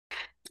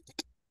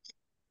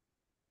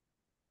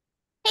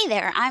Hey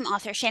there, I'm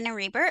author Shannon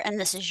Reber, and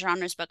this is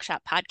Genre's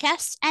Bookshop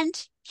Podcast. And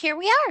here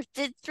we are,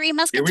 the Three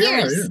Here we are,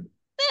 yeah. Musketeers,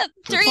 the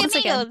three That's Once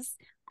again. amigos,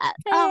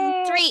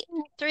 Hey.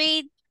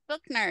 three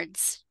book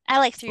nerds. I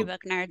like three oh,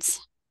 book nerds.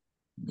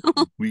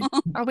 we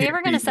Are we ever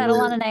can't going to be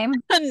settle on lit. a name?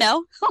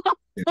 No,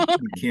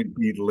 We can't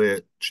be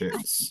lit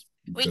chicks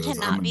we because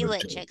I'm cannot a be lit lit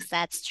chick. chicks.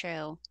 That's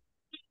true.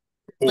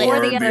 Lit, Or Or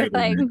the the other other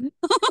name. thing?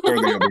 Or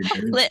the other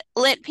name.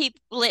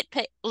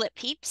 lit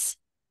peeps.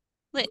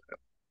 Lit.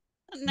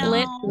 Lit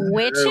No, I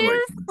witches?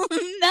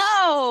 like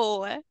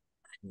no.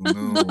 oh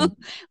no.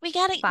 We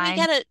Fine.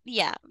 gotta.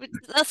 Yeah,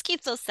 let's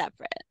keep those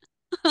separate.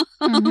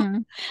 Mm-hmm.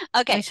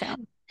 We Okay, shall.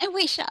 and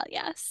we shall.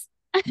 Yes.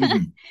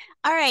 Mhm.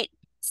 All right.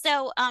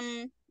 So,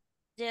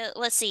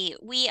 let's see.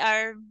 We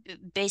are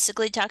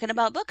basically talking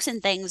about books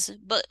and things,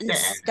 but and Yeah.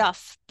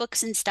 stuff,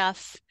 books and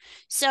stuff.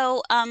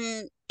 So,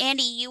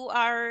 Andy, you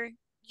are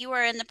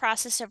in the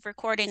process of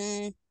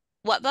recording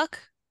what book?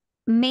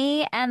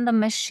 Me and the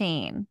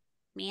Machine.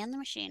 Me and the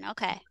Machine.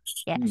 Okay.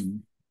 Yes. Hmm.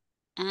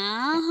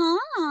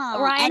 Uh-huh.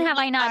 Ryan, And have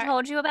you I not are,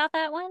 told you about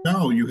that one?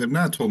 No, you have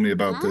not told me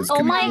about this. Oh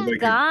Can you my give ah.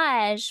 like a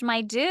gosh,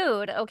 my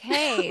dude.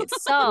 Okay.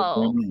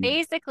 So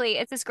basically,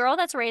 it's this girl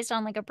that's raised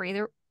on like a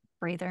breather,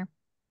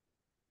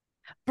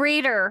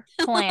 breeder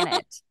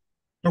planet.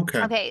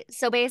 okay. Okay.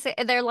 So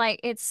basically, they're like,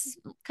 it's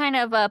kind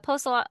of a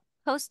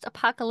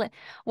post-apocalyptic.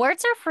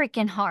 Words are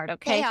freaking hard. They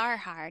Okay. are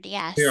hard,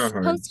 They are yes. hard.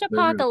 They're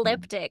really hard.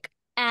 Post-apocalyptic,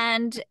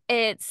 and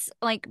it's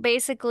like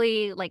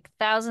basically like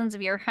thousands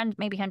of years,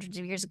 maybe hundreds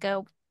of years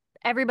ago,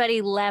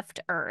 everybody left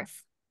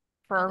Earth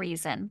for a Okay.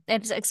 reason.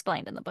 It's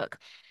explained in the book.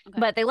 Okay.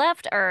 But they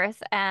left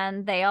Earth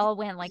and they all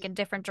went like in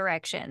different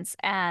directions.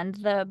 And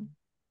the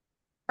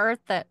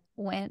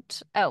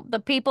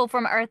people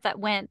from Earth that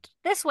went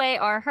this way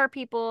are her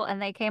people,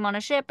 and they came on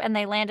a ship and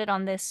they landed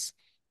on this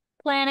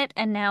planet,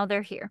 and now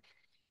they're here.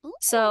 Ooh.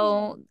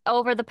 So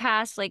over the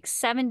past like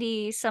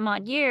 70 some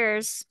odd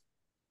years,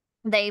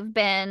 they've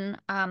been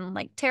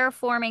like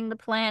terraforming the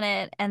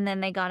planet, and then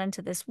they got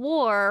into this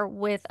war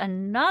with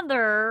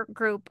another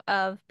group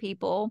of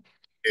people.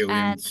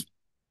 And Aliens.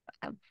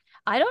 uh,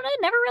 I don't know,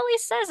 it never really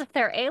says if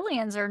they're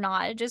aliens or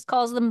not. It just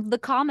calls them the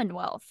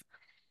Commonwealth.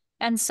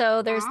 And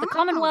so there's the Ah.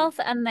 Commonwealth,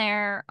 and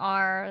there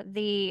are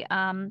the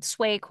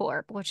Sway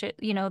Corp, which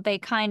they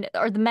kind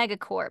of, or the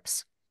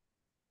Megacorps.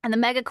 And the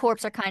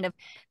megacorps are Okay. kind of,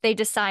 they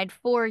decide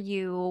for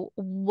you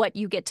what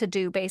you get to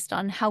do based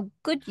on how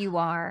good you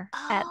are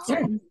at Oh.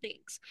 certain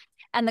things.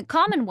 And the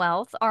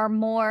Commonwealth are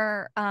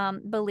more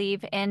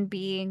believe in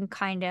being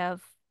kind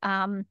of,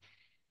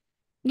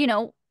 you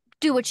know,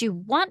 do what you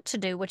want to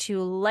do, what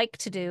you like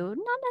to do,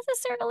 not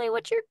necessarily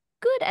what you're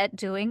good at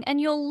doing. And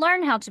you'll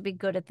learn how to be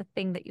good at the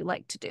thing that you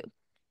like to do.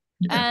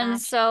 Yeah. And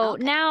Gotcha. so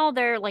Okay. now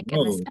they're like in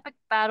this Oh, epic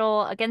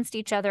battle against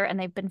each other, and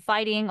they've been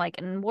fighting like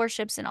in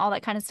warships and all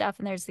that kind of stuff.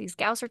 And there's these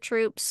Gausser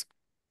troops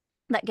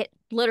that get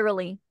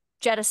literally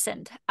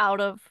jettisoned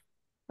out of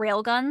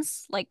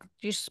railguns. Like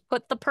you just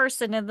put the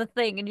person in the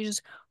thing and you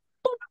just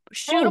boop,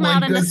 shoot oh, them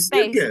out like into a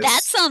space.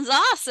 That circus. sounds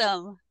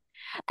awesome.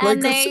 Like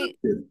And a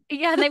circus.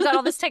 yeah, and they've got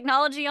all this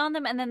technology on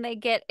them, and then they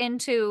get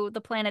into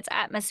the planet's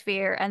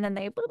atmosphere, and then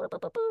they boop, boop,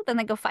 boop, boop, boop, then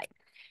they go fight.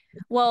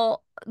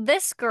 Well,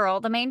 this girl,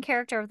 the main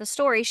character of the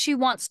story, she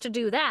wants to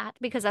do that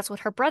because that's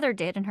what her brother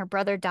did, and her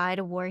brother died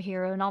a war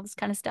hero and all this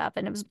kind of stuff,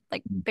 and it was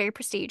like very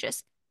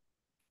prestigious.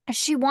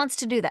 She wants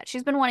to do that.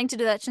 She's been wanting to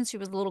do that since she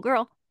was a little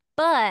girl,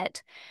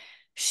 but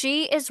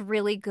she is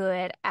really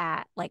good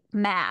at like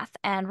math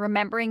and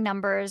remembering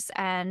numbers,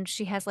 and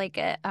she has like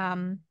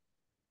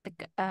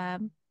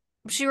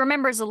she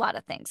remembers a lot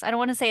of things. I don't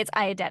want to say it's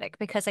eidetic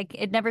because like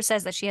it never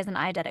says that she has an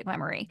eidetic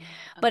memory,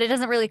 but it Okay.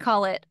 doesn't really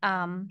call it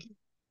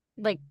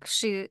like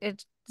she's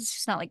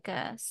not like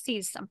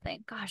sees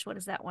something. Gosh, what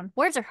is that one?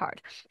 Words are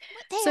hard.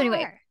 What they So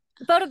anyway, are.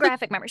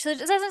 photographic memory. So it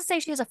doesn't say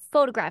she has a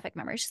photographic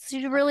memory.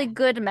 She's a really Okay.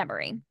 good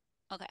memory.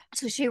 Okay.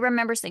 So she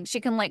remembers things.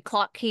 She can like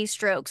clock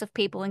keystrokes of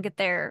people and get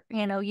their,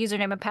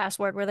 username and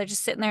password where they're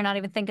just sitting there not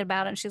even thinking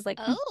about it. And she's like,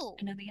 I Oh.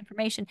 know the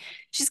information.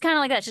 She's kind of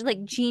like that. She's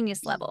like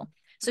genius level.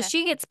 So Okay.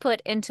 she gets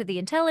put into the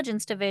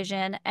intelligence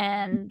division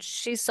and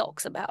she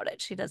sulks about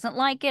it. She doesn't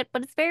like it,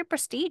 but it's very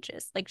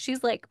prestigious. She's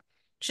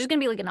gonna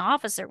be like an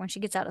officer when she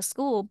gets out of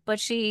school, but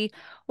she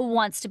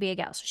wants to be a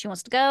gal. So she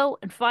wants to go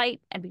and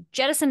fight and be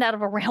jettisoned out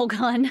of a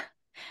railgun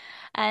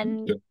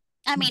and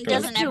I mean, give Does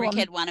it doesn't to every him.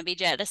 kid want to be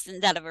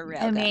jettisoned out of a I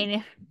railgun?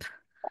 mean,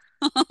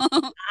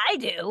 I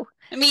do.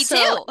 Me So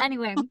too.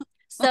 anyway,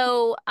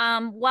 so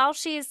while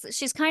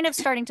she's kind of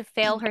starting to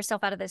fail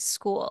herself out of this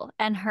school,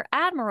 and her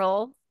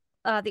admiral,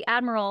 the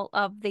admiral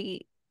of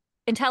the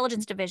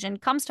intelligence division,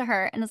 comes to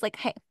her and is like,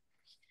 "Hey,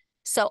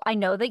 so I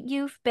know that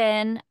you've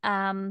been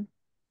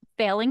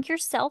failing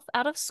yourself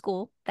out of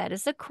school. That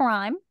is a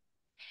crime."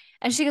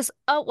 And she goes,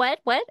 "Oh, what,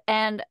 what?"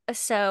 And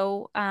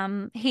so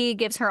he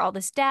gives her all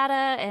this data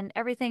and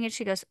everything, and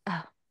she goes,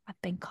 "Oh,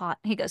 I've been caught."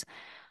 He goes,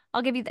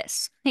 "I'll give you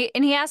this."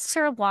 And he asks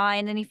her why,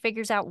 and then he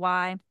figures out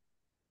why.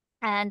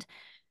 And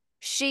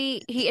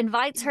he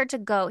invites her to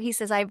go. He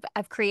says, I've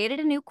created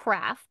a new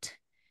craft,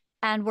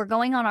 and we're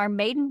going on our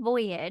maiden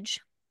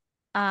voyage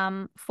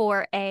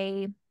for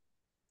a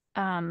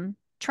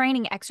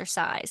training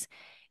exercise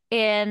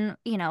in,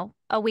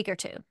 a week or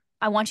two.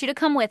 I want you to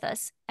come with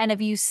us. And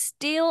if you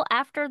still,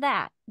 after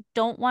that,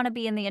 don't want to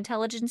be in the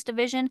intelligence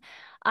division,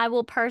 I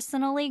will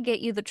personally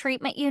get you the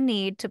treatment you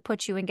need to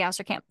put you in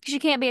Gausser camp. She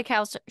can't be a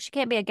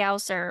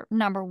Gausser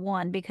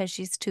 #1 because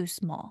she's too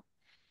small.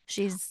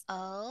 She's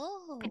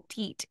Oh.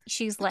 petite.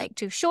 She's like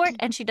too short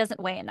and she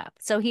doesn't weigh enough.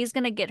 So he's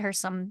going to get her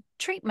some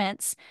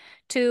treatments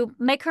to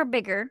make her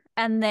bigger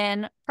and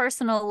then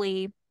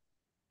personally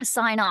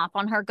sign off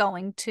on her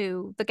going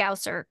to the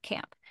Gausser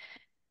camp.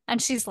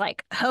 And she's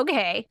like,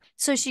 okay.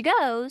 So she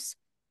goes,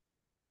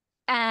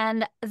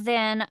 and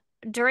then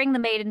during the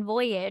maiden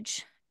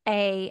voyage,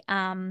 a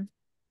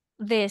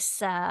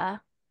this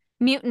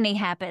mutiny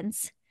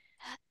happens,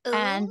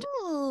 and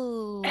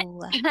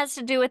Ooh. it has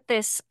to do with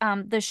this.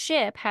 The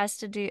ship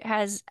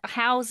has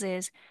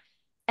houses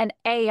an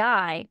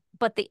AI,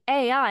 but the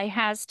AI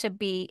has to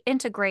be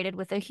integrated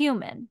with a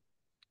human,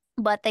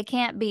 but they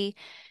can't be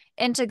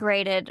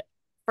integrated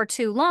for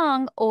too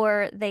long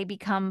or they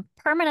become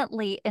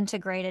permanently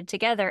integrated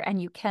together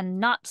and you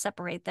cannot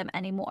separate them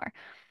anymore.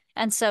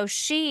 And so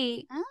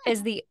she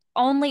is Oh. the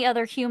only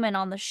other human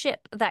on the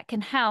ship that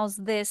can house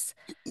this,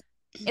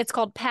 it's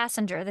called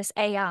Passenger, this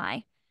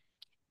AI.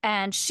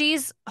 And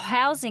she's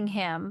housing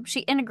him.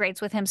 She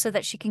integrates with him so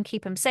that she can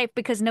keep him safe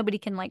because nobody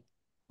can like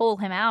pull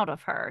him out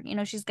of her.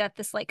 She's got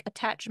this like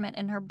attachment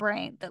in her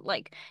brain that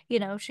like,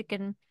 she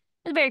can,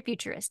 it's very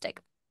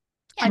futuristic.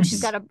 And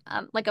she's Yes. got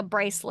a like a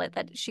bracelet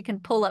that she can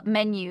pull up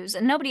menus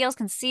and nobody else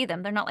can see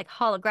them. They're not like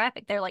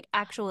holographic. They're like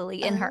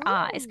actually in her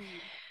eyes. Oh.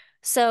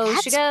 So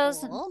she That's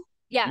goes, cool.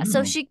 yeah,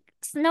 so Oh.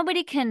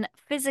 nobody can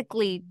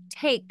physically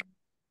take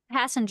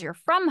Passenger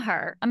from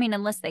her. I mean,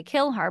 unless they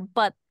kill her,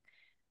 but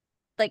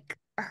like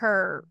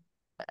her,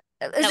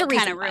 That there's a would kind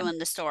reason of why. ruin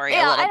the story a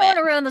Yeah, I little don't want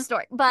bit. to ruin the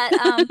story,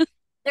 but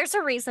there's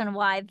a reason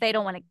why they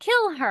don't want to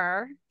kill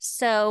her.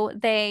 So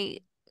they're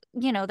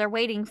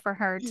waiting for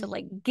her to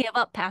like give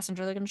up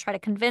Passenger. They're going to try to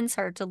convince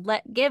her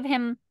to give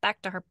him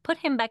back to her, put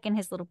him back in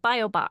his little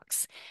bio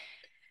box.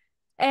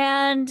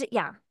 And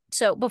yeah,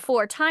 so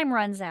before time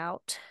runs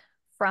out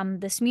from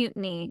this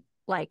mutiny,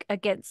 like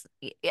against,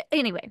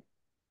 anyway,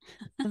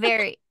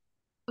 very,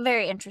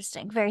 very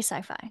interesting, very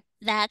sci-fi.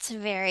 That's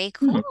very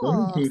cool.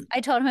 Okay.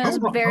 I told him it was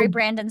How, very how,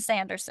 Brandon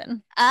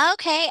Sanderson.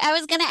 Okay, I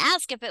was gonna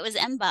ask if it was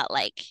Mbot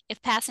like,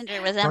 if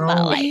Passenger was Mbot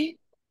how, like.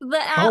 The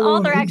how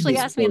author long is actually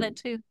this asked me book? that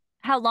too.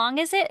 How long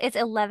is it? It's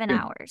 11 Yeah.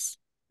 hours,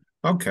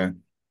 Okay.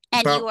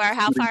 And you About are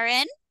how far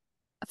in?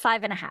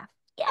 5.5.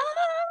 Yeah.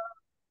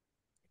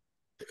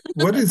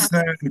 what is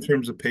that in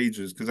terms of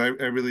pages? Because I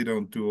really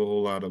don't do a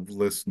whole lot of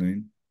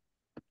listening.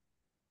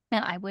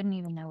 And I wouldn't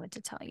even know what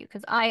to tell you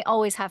because I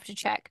always have to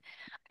check.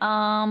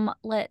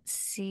 Let's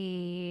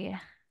see. I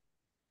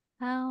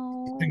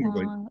How think it's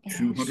like long is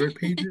 200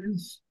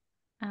 pages,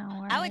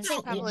 I would say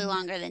hours probably in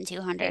longer than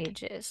 200.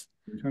 pages?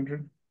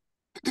 300,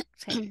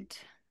 Take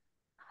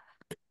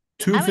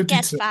I would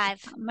guess 257.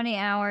 five. how many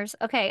hours?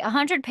 Okay,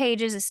 100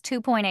 pages is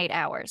 2.8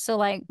 hours. So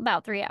like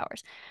about 3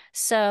 hours.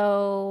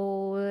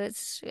 So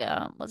it's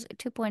let's say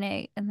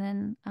 2.8 and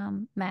then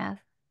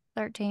math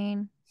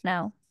 13.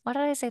 No. Why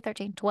did I say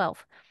 13?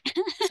 12.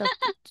 So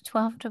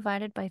 12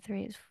 divided by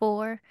 3 is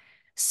 4.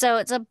 So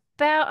it's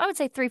about I would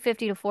say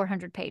 350 to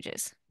 400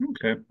 pages.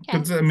 Okay. Okay,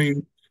 But I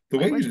mean, the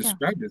Wait, way where'd you you go?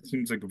 described it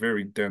seems like a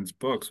very dense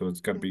book, so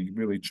it's got to be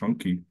really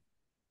chunky.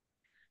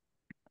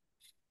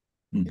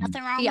 Hmm.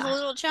 nothing wrong with a Yeah.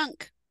 little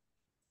chunk.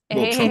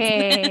 Little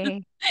chunky.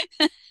 Hey.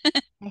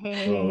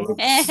 Oh,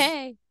 Hey. that's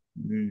Hey.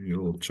 a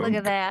little Look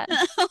at chunk. that.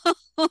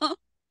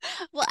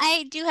 Well,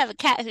 I do have a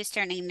cat who's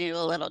turning into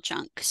a little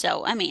chunk,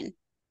 so I mean,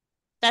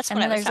 that's And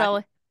what I then was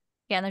talking.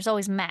 and there's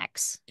always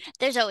Max.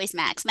 There's always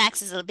Max.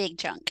 Max is a big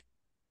chunk.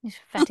 He's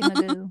Fatty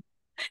Magoo.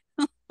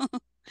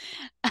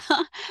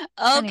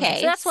 Anyway, so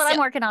Okay, that's what so I'm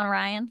working on,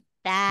 Ryan.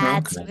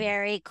 that's Okay.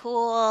 very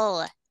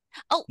cool.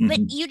 Oh, but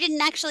Hmm. you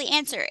didn't actually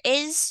answer.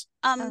 Is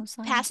Oh,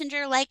 sorry.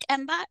 Passenger like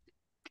Mbot?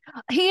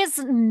 He is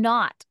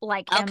not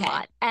like Okay.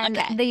 Mbot. And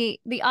Okay.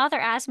 the author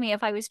asked me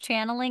if I was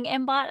channeling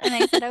Mbot, and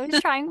I said I was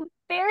trying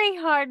very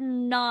hard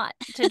not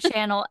to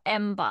channel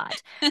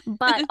Mbot.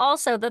 But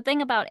also the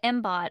thing about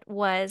Mbot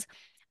was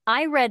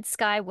I read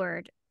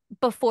Skyward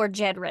before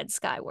Jed read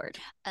Skyward.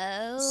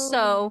 Oh.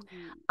 So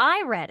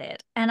I read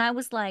it and I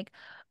was like,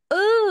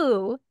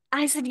 ooh,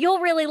 I said, you'll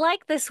really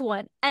like this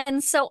one.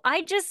 And so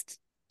I just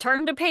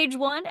turned to page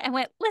one and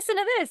went, listen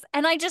to this.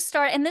 And I just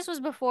started, and this was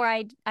before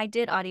I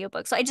did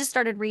audiobooks. So I just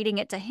started reading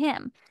it to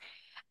him.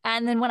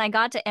 And then when I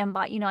got to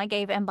Mbot, I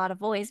gave Mbot a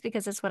voice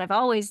because that's what I've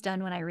always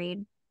done when I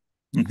read.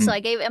 So Hmm. I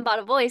gave Mbot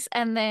a voice,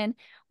 and then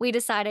we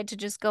decided to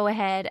just go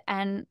ahead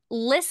and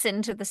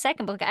listen to the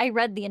second book. I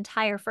read the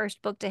entire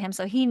first book to him,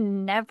 so he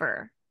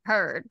never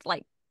heard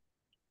like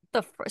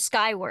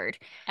Skyward.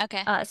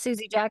 Okay.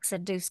 Susie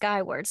Jackson do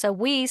Skyward. So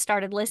we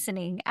started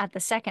listening at the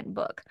second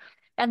book.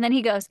 And then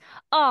he goes,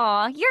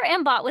 "Aw, your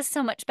Mbot was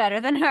so much better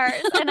than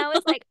hers." And I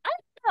was like, I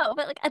don't know.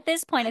 But like at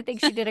this point, I think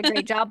she did a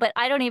great job. But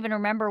I don't even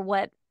remember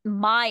what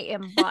my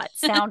Mbot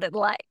sounded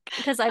like,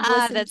 because I've Ah,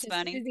 listened that's to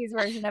funny. Susie's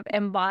version of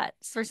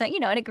Mbots for some,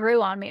 and it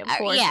grew on me, of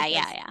course, Yeah,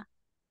 yeah, because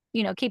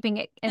yeah. keeping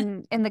it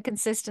in the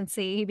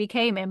consistency, he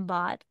became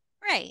Mbot.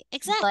 Right,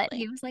 But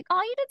he exactly. was like,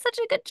 "Oh, you did such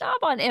a good job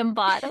on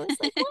Mbot." I was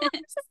like, "Well,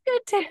 this is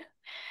good too."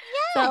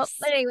 So,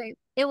 but Yes. anyway,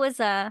 it was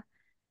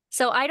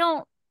so I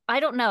don't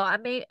know. I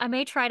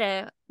may try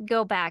to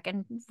go back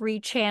and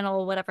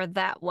rechannel whatever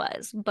that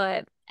was,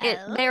 but their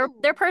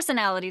Oh,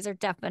 personalities are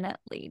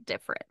definitely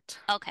different.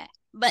 okay.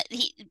 But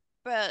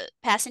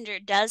passenger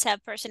does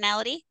have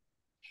personality.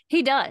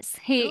 He does.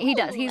 He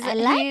does. Ooh, I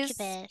like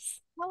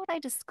this. How would I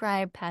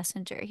describe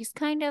Passenger? He's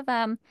kind of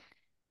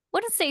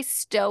wouldn't say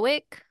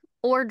stoic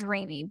or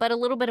dreamy, but a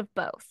little bit of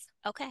both.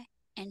 Okay,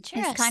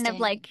 He's kind of interesting.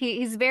 like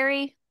he's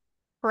very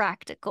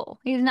practical.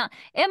 He's not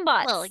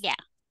Well, Mbot's yeah,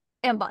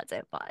 Mbot.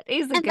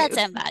 He's a and that's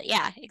goof. about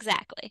yeah,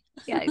 exactly.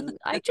 Yeah,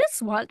 I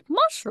just want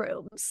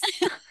mushrooms.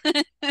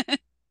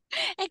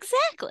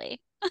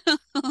 Exactly.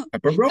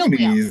 Don't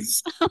we all?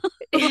 Pepperonis.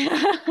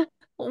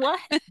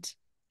 What?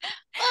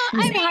 Well,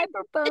 You I say mean,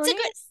 it's a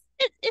good hyperbonius?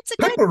 it's a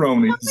good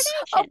Pepperonis.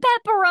 Oh, combination.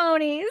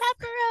 pepperonis.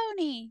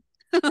 Pepperoni.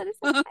 That is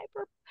like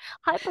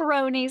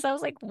hyperonies. I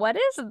was like, what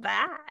is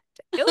that?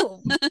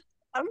 Ew,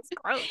 sounds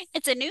gross.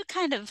 It's a new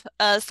kind of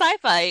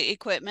sci-fi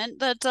equipment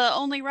that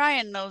only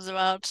Ryan knows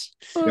about.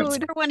 It's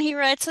Food. for when he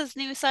writes his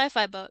new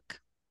sci-fi book.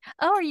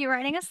 Oh, are you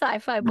writing a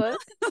sci-fi book?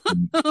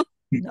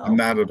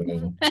 No. Not at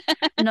all.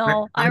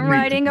 No, I I'm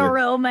need to writing a do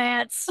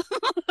romance.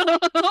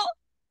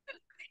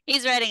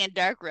 He's writing a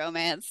dark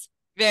romance,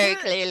 very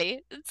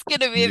clearly. It's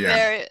gonna be Yeah,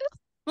 very.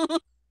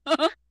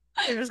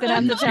 You're just gonna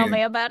have you to tell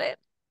me can't. about it.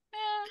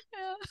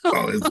 Yeah,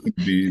 Oh, it's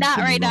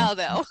not gonna be right wrong. now,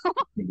 though.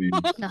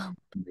 It's gonna No.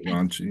 be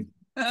raunchy.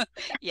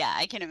 Yeah,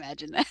 I can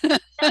imagine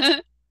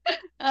that.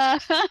 Uh,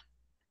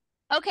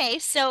 okay,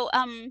 so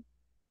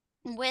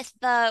with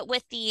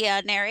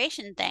the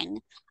narration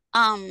thing,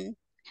 um,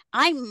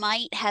 I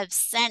might have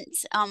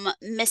sent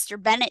Mr.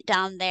 Bennett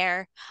down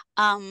there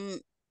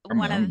Come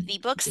one of on. the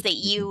books that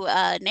you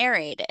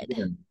narrated.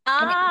 Yeah.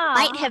 And it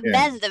might Ah. have Yeah.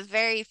 been the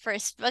very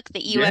first book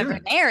that you ever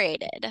Yeah.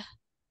 narrated.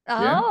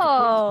 Yeah.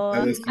 I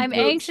Oh, listened I'm to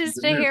anxious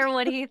to it. hear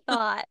what he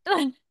thought.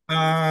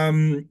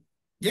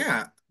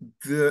 Yeah,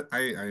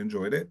 I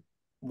enjoyed it.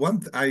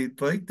 I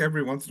liked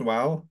every once in a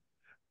while.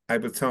 I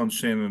was telling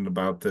Shannon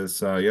about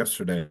this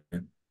yesterday.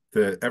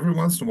 That every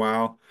once in a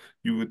while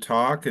you would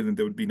talk and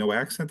there would be no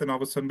accent, and all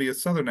of a sudden be a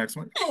Southern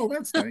accent. Like, oh,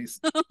 that's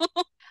nice.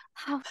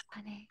 How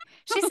funny.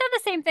 She said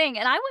the same thing,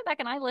 and I went back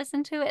and I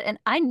listened to it, and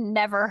I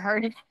never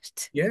heard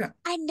it. Yeah.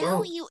 I know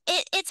Well, you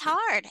it's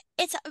hard.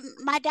 It's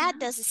my dad Yeah.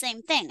 does the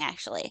same thing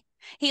actually.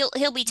 He'll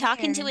be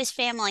talking to Weird. his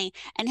family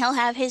and he'll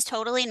have his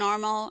totally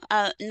normal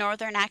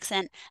northern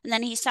accent and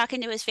then he's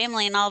talking to his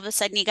family and all of a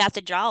sudden you got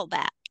the drawl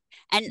back.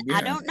 And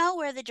I yeah. don't know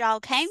where the drawl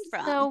came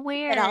So from,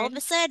 but all of weird.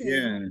 a sudden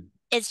Yeah.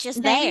 it's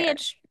just Maybe there.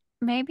 it's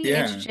maybe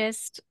it's Yeah.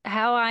 just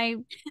how I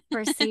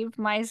perceived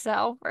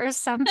myself or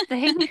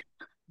something.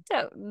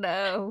 Don't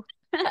know.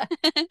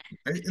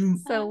 Uh,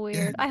 So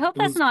Yeah, weird. I hope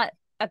it that's was not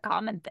a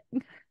common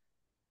thing.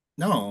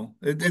 no,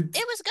 it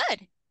was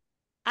good.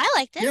 I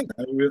liked it. yeah,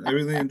 I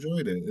really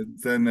enjoyed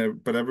it. Then,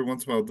 but every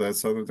once in a while, that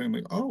Southern thing,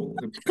 like, oh,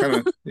 it kind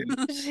of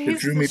it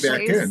drew me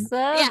back She's in.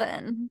 Yeah.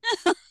 Southern.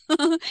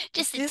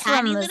 Just a She's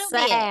from tiny the little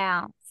bit.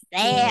 South.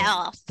 Yeah.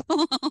 South.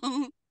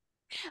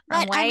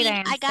 From But I way mean,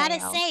 down I gotta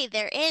south. say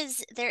there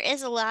is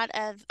a lot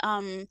of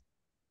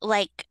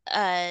like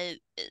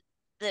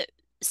the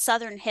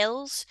Southern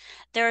Hills.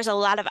 There's a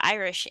lot of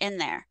Irish in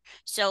there.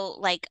 So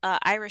like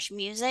Irish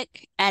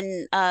music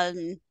and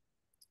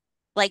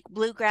like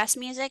bluegrass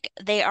music,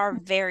 they are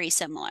very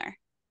similar.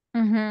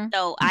 Mm-hmm.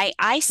 So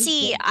I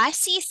see Okay. I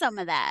see some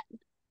of that.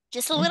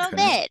 Just a little Okay.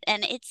 bit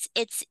and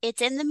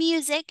it's in the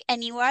music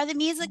and you are the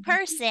music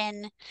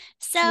person.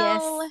 So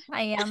Yes,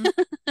 I am.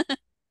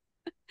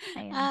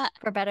 I am. uh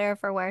For better or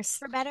for worse.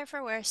 for better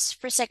for worse,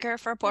 for sicker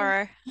for Yeah.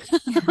 poorer.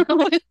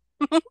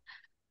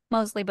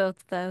 Mostly both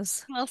of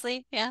those.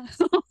 Mostly, yeah.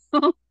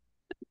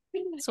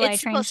 That's why I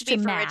It's supposed to changed to be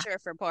for math. richer or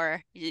for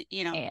poorer,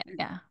 you know. Yeah,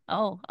 yeah.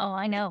 Oh,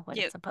 I know what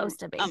Yeah, it's supposed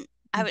to be.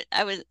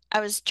 I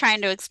was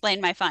trying to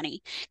explain my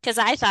funny because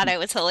I thought I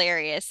was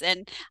hilarious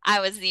and I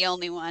was the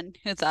only one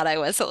who thought I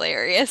was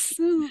hilarious.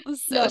 It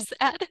was so No.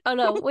 sad. Oh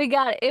no, we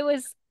got it. It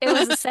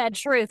was a sad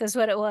truth is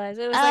what it was.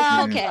 It was like,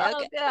 Oh, Yeah. okay,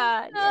 oh okay.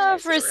 God, Oh,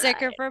 yes, for you're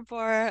sicker right. for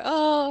poorer.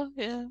 Oh,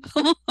 yeah.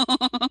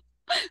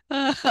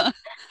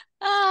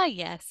 Ah,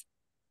 yes.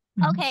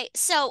 Mhm. Okay,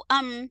 so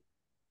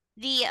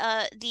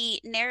the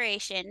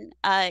narration,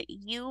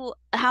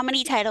 how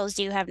many titles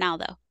do you have now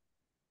though?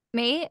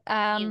 Me,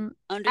 You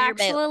under your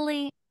belt.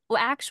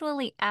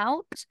 actually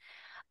out.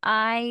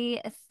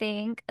 I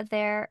think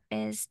there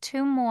is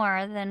two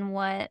more than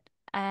what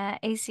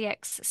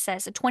ACX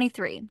says. So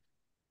 23.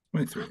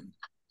 23.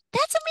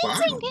 That's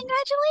amazing. Wow.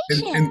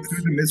 And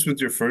Through Congratulations. the Mist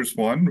was your first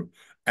one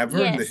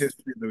ever in the Yes.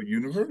 history of the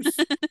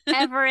universe?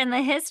 Ever in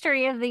the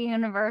history of the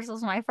universe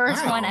was my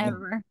first one Wow.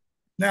 ever.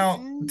 Now,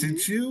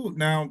 Mhm.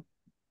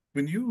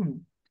 when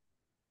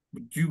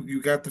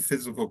you got the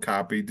physical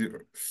copy,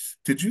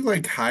 did you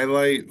like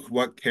highlight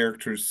what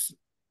characters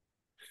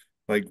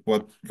like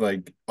what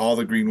like all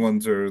the green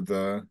ones are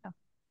the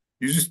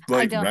you just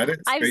I like don't. read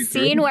it I've straight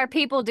through? seen where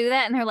people do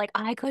that and they're like,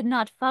 I could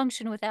not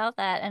function without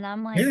that. And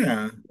I'm like,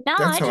 Yeah, no,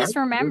 that's I how I just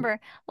do it. remember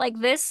like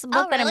this Oh,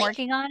 book that I'm really?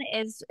 working on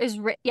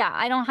yeah,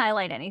 I don't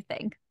highlight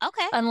anything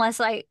Okay. unless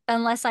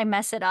I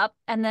mess it up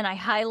and then I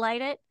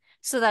highlight it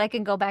so that I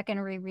can go back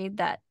and reread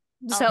that.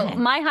 So Oh, Okay.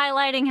 my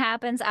highlighting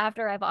happens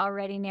after I've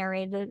already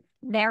narrated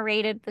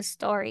the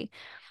story.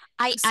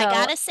 I So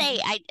gotta say,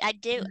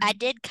 I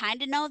did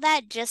kind of know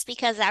that just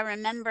because I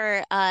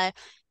remember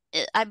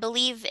I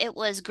believe it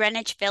was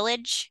Greenwich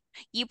Village.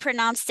 You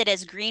pronounced it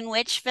as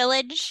Greenwich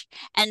Village,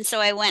 and so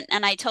I went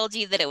and I told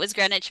you that it was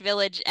Greenwich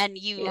Village, and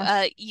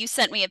yeah. you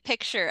sent me a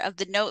picture of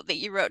the note that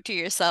you wrote to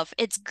yourself.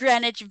 It's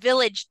Greenwich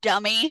Village,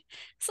 dummy.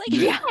 It's like,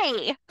 yeah. Yeah,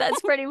 hey.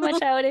 that's pretty much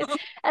how it is.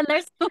 And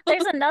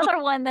there's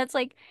another one that's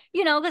like,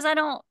 because I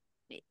don't,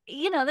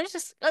 there's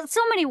just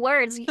so many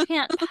words you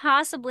can't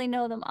possibly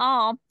know them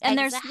all. And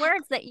there's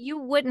words Exactly. that you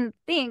wouldn't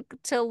think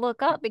to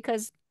look up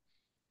because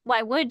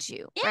why would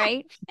you, Yeah,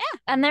 right? yeah.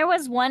 And there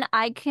was one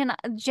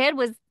Jed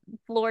was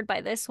floored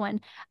by this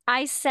one.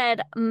 I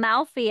said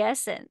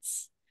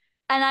malfeasance,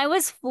 and I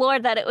was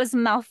floored that it was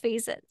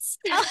malfeasance.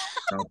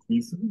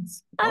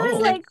 Malfeasance. I was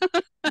Oh, like,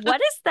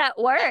 what is that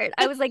word?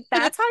 I was like,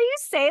 that's how you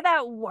say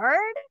that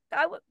word?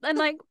 And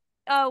like,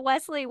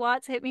 Wesley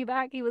Watts hit me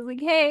back. He was like,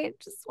 hey,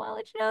 just want to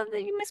let you know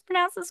that you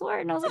mispronounced this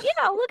word. And I was like,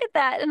 yeah, look at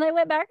that. And I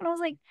went back and I was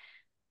like,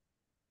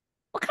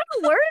 what kind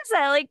of word is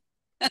that? Like,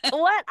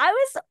 what?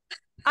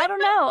 I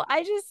don't know.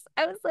 I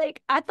was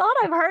like, I thought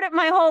I've heard it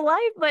my whole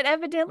life, but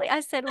evidently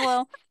I said,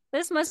 well,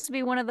 this must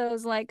be one of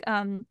those like,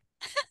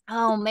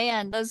 oh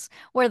man, those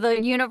where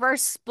the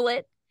universe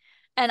split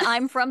and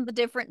I'm from the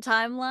different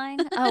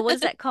timeline. Oh, what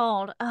is that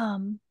called?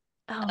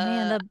 Oh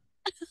man, Uh, the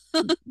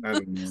I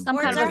don't know. some I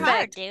kind words of are don't.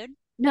 hard, effect. dude.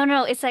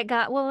 No, it's that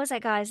guy. What was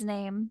that guy's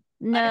name?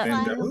 No,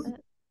 Butterfly. Mandela?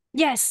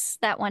 yes,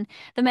 that one.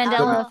 The The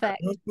Mandela Oh,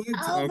 effect. Mandela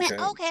effect? oh man.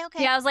 Okay. Okay,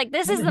 okay. Yeah, I was like,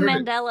 this is Never the heard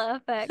it. Mandela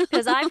effect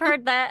because I've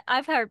heard that.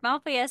 I've heard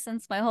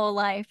malfeasance my whole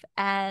life,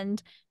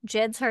 and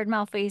Jed's heard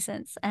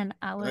malfeasance, and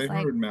I was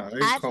like,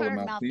 I I've call it heard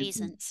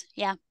malfeasance. malfeasance.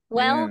 Yeah.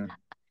 well, Yeah.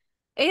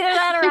 either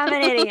that or I'm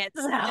an idiot.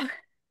 So,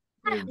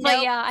 Oh, but Nope,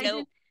 yeah, I nope.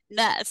 did.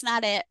 That's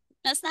not it.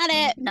 That's not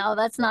no. it. No,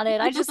 that's not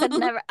it. I just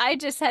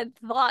had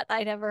thought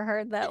I'd ever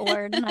heard that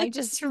word, and I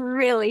just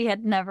really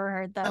had never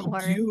heard Now, that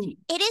word.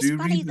 It do is you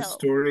funny read the though.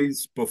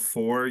 stories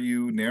before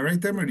you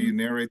narrate them, or do you Mm-mm,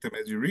 narrate them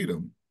as you read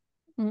them?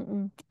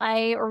 mm-mm.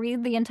 I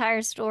read the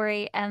entire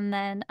story, and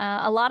then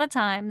a lot of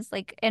times,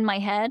 like in my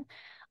head,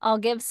 I'll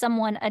give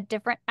someone a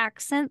different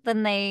accent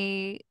than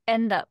they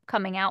end up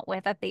coming out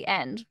with at the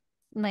end.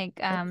 Like,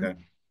 Okay.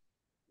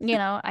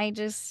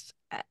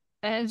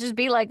 I just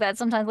be like that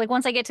sometimes. Like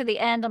once I get to the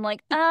end, I'm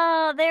like,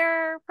 oh,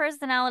 their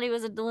personality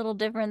was a little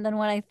different than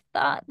what I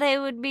thought they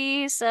would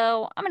be.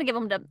 So I'm gonna give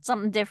them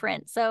something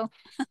different. So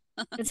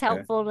it's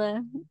Okay. helpful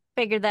to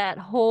figure that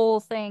whole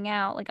thing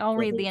out. Like I'll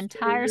The read whole the story,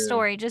 entire yeah.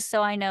 story just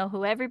so I know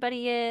who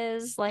everybody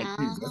is, like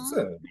Geez, that's Uh-huh.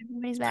 a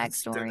everybody's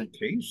that's backstory.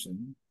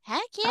 dedication.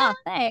 Heck Oh, yeah.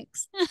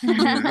 thanks.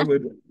 I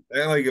mean,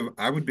 I like if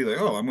I would be like,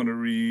 oh, I'm going to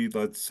read,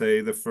 let's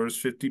say, the first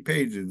 50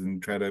 pages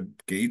and try to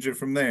gauge it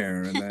from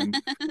there, and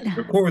then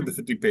record the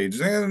 50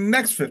 pages and the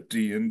next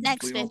 50, and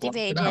Next 50 block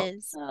it out.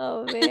 pages.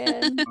 Oh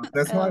man.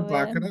 That's how I Oh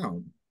block it man.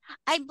 out.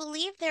 I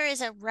believe there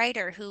is a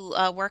writer who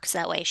works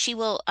that way.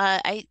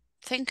 I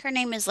think her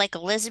name is like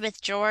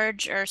Elizabeth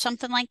George or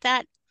something like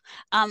that.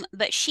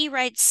 But she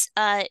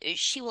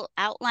will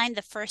outline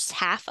the first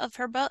half of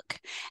her book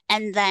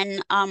and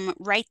then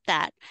write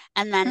that.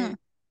 And Mm, then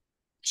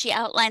she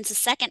outlines the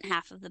second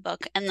half of the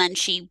book and then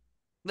she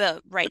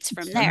writes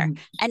from there. Sense.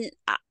 And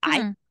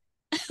hmm.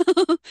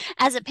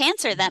 as a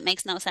pantser, that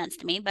makes no sense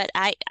to me, but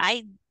I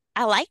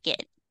like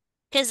it.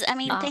 Because I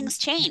mean, Yeah. things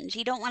change.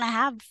 You don't want to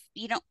have,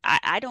 you don't,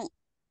 I don't,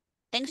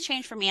 things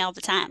change for me all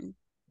the time.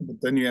 But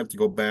then you have to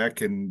go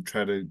back and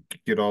try to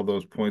get all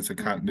those points of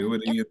Hmm.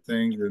 Yep. continuity and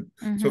things. And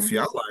so if Hmm. you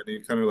outline it,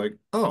 you're kind of like,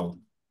 oh,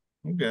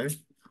 okay.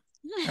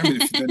 I mean,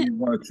 if then you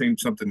want to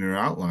change something in your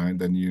outline,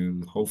 then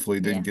you hopefully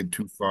didn't Yeah. get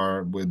too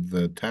far with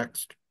the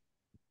text.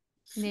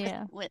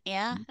 Yeah.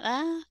 Yeah,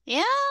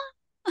 yeah.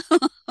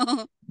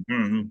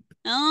 Mhm.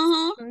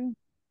 Uh-huh. True.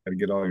 Got to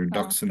get all your Oh,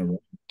 ducks in a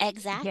row. yeah.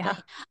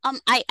 Exactly.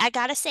 I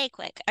gotta say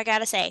quick, I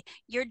gotta say,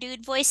 your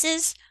dude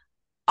voices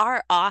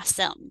are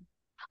awesome.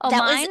 Oh,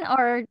 That was mine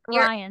or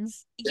your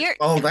Ryan's? your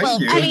Oh, thank well,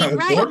 I you. mean,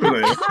 right.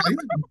 Totally.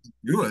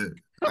 Do it.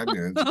 I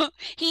mean,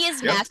 He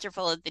is yep.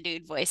 masterful at the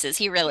dude voices.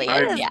 He really He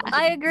is. is. Yeah.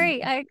 I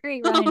agree. I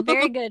agree, Ryan.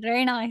 Very good.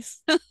 Very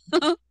nice.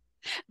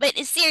 But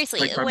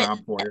seriously, Like my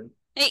mom for you.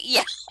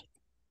 yeah,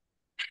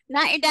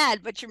 not your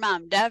dad, but your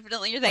mom.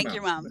 Definitely your My thank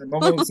your mom. mom. My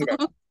mom was about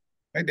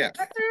my dad.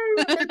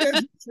 My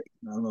dad.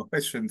 No, no, I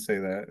shouldn't say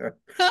that.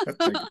 That's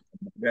making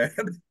fun of my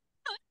dad.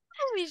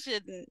 We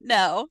shouldn't.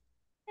 No.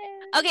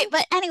 Okay,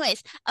 but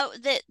anyways,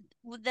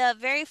 the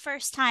very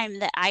first time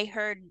that I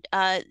heard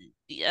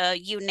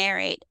you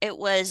narrate, it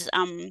was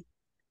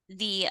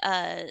the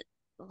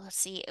let's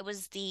see, it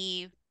was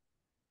the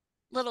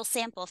little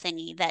sample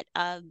thingy that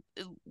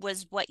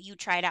was what you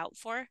tried out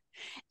for.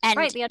 And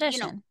Right, the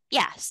audition.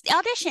 yes, the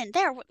audition.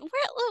 There, words,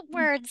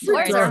 Words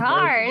Words are are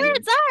hard. hard.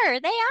 words are,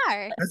 they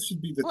are. That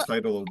should be the Well,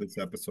 title of this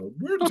episode.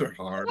 Words are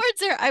hard.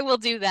 words are. I will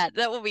do that.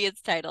 That will be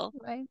its title.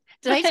 Right.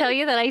 Did I tell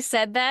you that I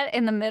said that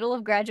in the middle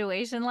of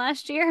graduation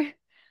last year?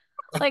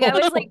 Like I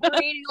was like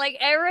reading, like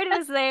everybody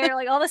was there,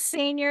 like all the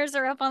seniors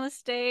are up on the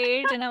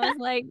stage, and I was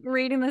like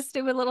reading this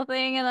stupid little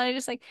thing, and I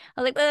just like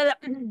I was like,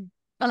 and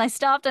I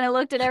stopped and I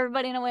looked at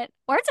everybody and I went,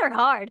 words are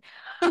hard.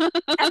 And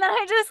then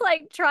I just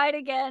like tried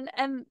again,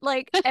 and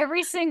like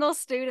every single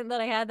student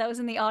that I had that was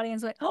in the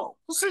audience went, "Oh,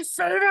 did she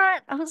say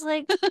that?" I was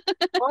like,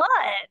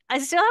 "What? I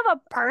still have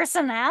a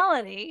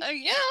personality.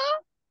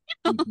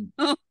 Yeah.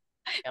 Gotta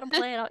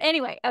play it off."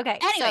 Anyway, okay,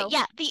 Anyway, so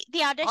yeah,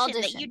 the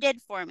audition that you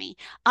did for me.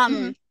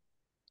 Mhm.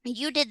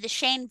 You did the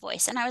Shane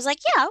voice, and I was like,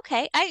 yeah,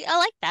 okay, I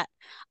like that.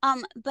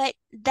 But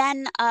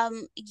then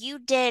you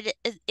did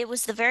it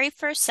was the very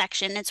first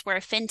section. It's where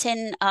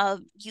Fenton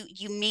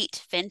you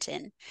meet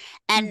Fenton,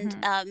 and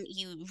Mhm.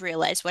 you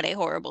realize what a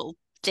horrible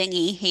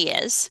dingy he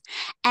is.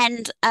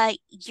 And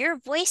your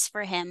voice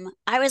for him,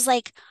 I was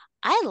like,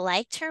 I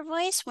liked her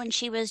voice when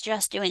she was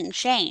just doing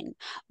Shane,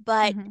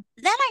 but Mhm.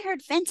 then I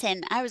heard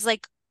Fenton. I was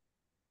like,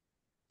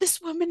 this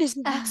woman is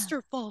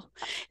masterful.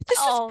 This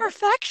is Oh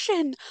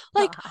perfection.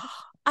 Like gosh.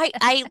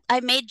 I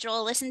made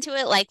Joel listen to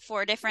it like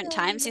 4 different Oh,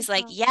 times. He's that's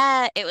like, awesome.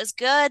 "Yeah, it was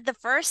good the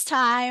first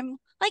time."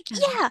 Like,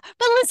 "Yeah,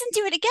 but listen to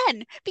it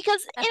again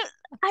because it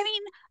I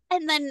mean,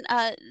 and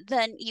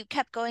then you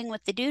kept going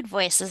with the dude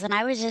voices and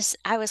I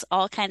was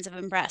all kinds of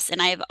impressed.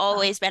 And I've Oh,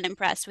 always been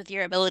impressed with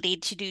your ability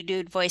to do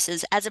dude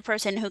voices as a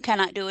person who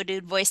cannot do a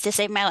dude voice to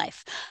save my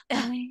life.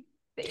 thank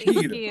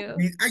Peter. you.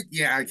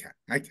 Yeah, I can.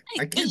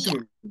 I can't Yeah.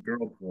 do a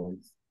girl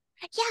voice.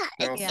 Yeah,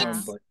 They all Yeah. sound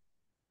it's like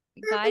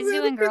Guys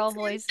doing girl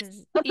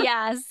voices.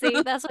 Yeah,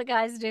 see, that's what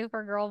guys do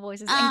for girl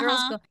voices. And girls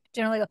uh-huh. go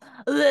generally go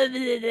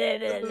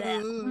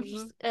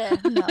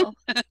Just, no.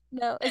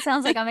 No, it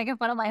sounds like I'm making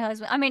fun of my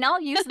husband. I mean,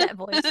 I'll use that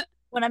voice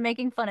when I'm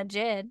making fun of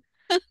Jed.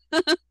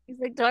 He's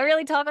like, "Do I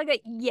really talk like that?"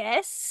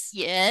 Yes,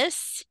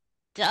 Yes.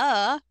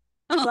 Duh.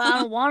 but I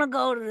don't want to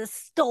go to the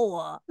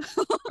store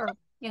or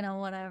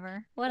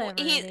whatever. Well, Whatever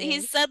it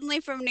he's is. suddenly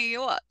from New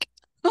York.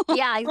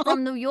 Yeah, he's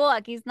from New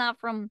York. He's not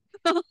from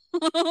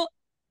redneck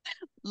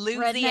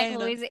Louisiana.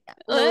 Louisiana.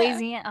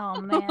 Louisiana.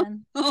 Oh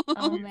man.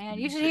 Oh man.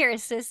 You should hear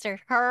his sister.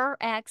 Her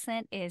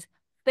accent is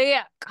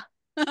thick.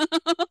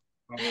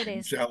 It I'm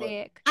is jealous.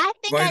 thick. I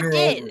think Invite I her over.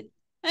 did.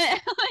 Yeah,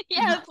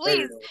 Invite her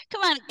please. over.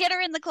 Come on, get her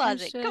in the I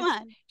closet.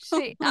 Come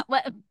should. on.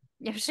 Well,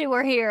 if she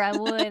were here, I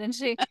would. And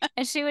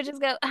she would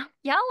just go, "Oh,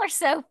 y'all are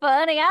so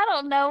funny. I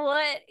don't know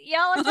what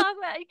y'all are talking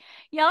about.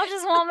 Y'all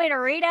just want me to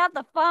read out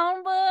the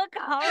phone book.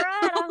 All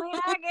right. I mean,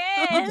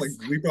 Sounds I like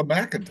guess." Reba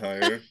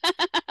McEntire.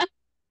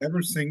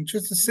 Ever sing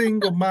just a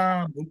single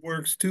mom who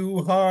works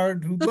too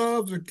hard, who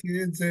loves her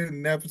kids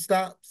and never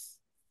stops?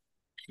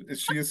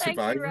 Is she a Thank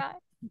you, survivor? Ryan.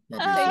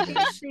 Probably a Thank you.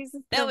 survivor. She's a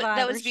That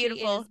survivor. was She is,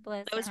 beautiful.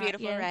 bless That her was heart.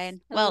 beautiful, Yes.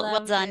 Ryan. I Well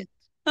loved done.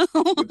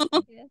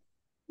 it. Yes.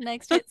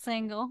 Next hit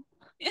single.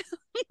 She's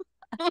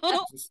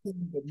a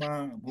single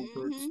mom who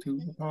works hmm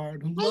too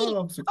hard, who Hey,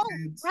 loves her oh,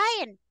 kids.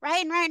 Ryan.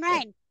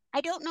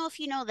 I don't know if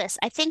you know this.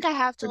 I think I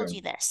have I told don't.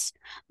 you this. Oh,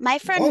 My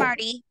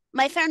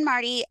friend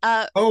Marty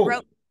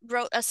oh,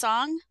 wrote a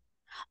song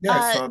yeah,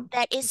 I saw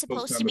that is it's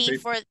posted supposed on to the be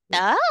Facebook for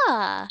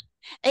page.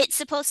 it's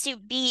supposed to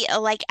be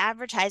like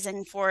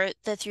advertising for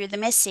the Through the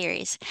Mist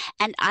series.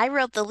 And I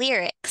wrote the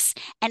lyrics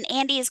and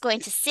Andie is going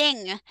to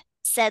sing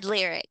said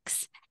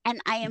lyrics. And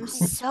I am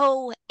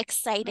so Right.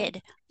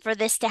 excited for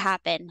this to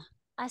happen.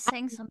 I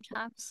sing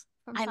sometimes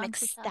from I'm time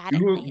to time.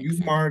 ecstatically You,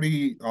 excited.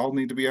 Marty, all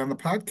need to be on the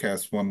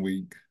podcast one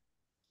week,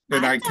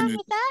 and I'm down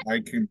with that. I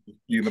can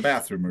be in the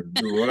bathroom or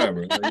do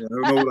whatever. I don't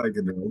know what I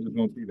can do. I just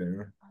won't be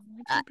there.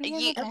 Would you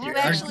be in the You bathroom?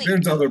 actually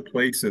There's other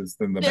places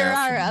than the there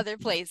are bathroom. other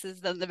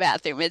places than the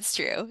bathroom. It's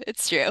true.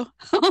 It's true.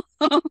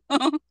 I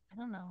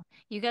don't know.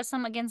 You got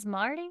something against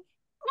Marty?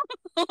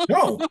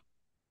 No,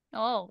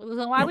 Oh,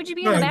 well, why would no, you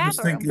be no. in the I'm just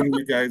bathroom? thinking,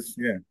 you guys.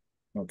 Yeah,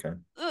 okay.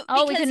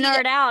 Oh, we could Because you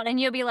nerd out and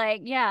you'll be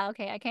like, yeah,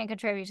 okay, I can't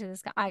contribute to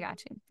this. I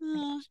got you.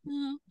 I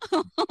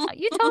got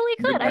you. You totally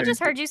Then could. I just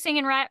heard you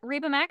singing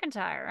Reba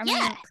McEntire. I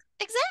yeah, mean,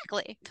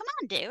 exactly. Come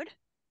on, dude.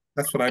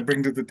 that's what I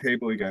bring to the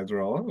table. You guys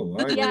are all,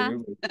 oh, yeah.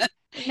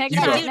 he's a,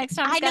 Dude, Next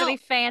time it's got to be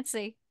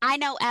fancy. I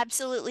know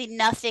absolutely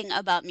nothing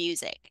about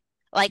music.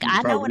 Like you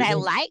I know what probably I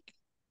don't. like.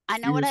 I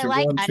know what Here's I your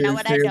like. one I know chance,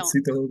 what I don't.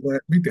 fancy, don't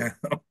let me down.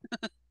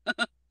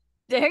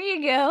 There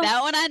you go.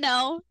 That one I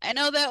know. I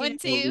know that You, one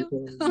too.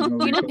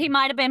 you know, he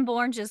might have been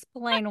born just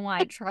plain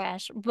white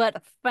trash,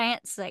 but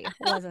fancy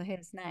wasn't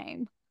his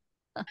name.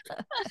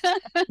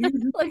 Here's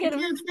your Look one at him.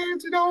 chance,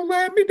 fancy, don't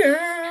let me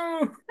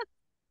down.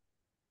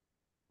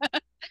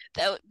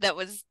 That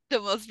was the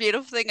most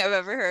beautiful thing I've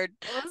ever heard.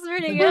 That was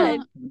pretty Thank you. good.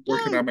 I'm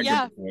working on my good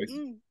Yeah. voice.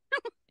 Mm.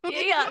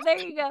 Yeah, there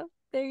you go.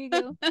 There you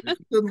go.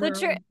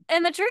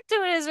 The trick to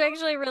it is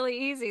actually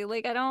really easy.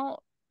 Like I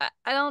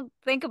don't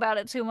think about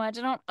it too much.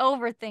 I don't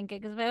overthink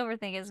it because if I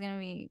overthink it, it's gonna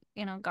be,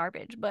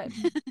 garbage. But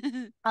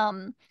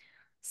um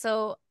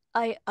so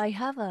I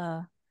have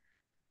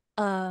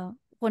uh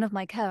one of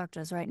my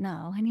characters right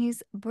now, and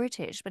he's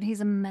British, but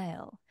he's a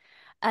male.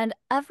 And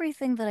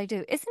everything that I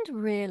do isn't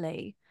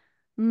really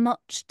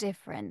much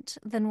different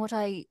than what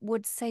I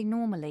would say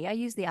normally. I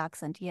use the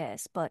accent,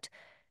 yes, but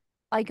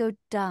I go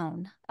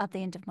down at the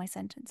end of my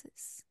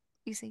sentences,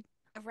 you see.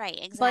 Right,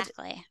 But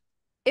exactly.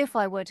 if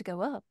I were to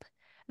go up,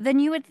 then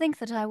you would think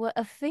that I were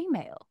a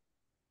female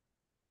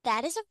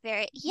That is a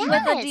very,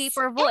 with a yes,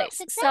 deeper yes,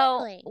 voice. So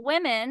exactly.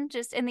 women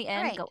just in the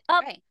end Right, go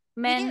up, right.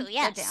 We do, men go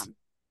yes. down.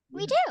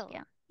 We Yeah. do.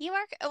 Yeah. You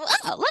are,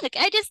 oh, look,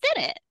 I just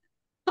did it.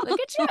 Look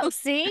at you.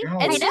 See? Now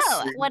I It's let's just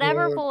know. sing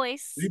whatever the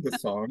voice. Reba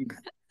song.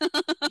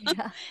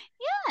 Yeah.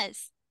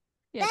 Yes.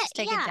 Yeah, That, just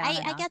take it yeah, down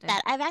an I get octave.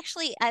 that. I've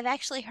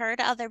actually heard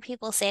other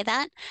people say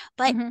that,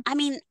 but Hmm. I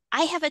mean,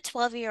 I have a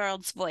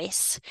 12-year-old's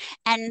voice.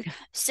 And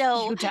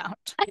so You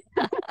don't.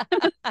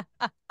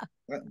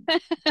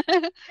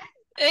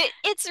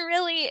 it's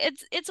really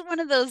it's one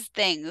of those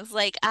things.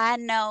 Like I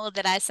know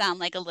that I sound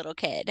like a little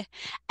kid.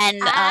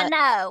 And I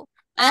know.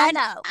 I and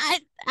know.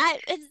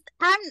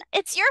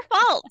 it's your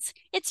fault.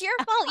 It's your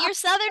fault. You're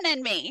Southern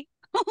in me.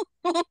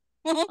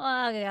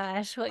 Oh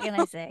gosh, what can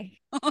I say?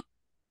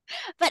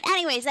 But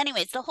anyways,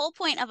 the whole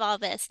point of all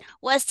this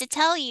was to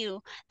tell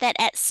you that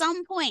at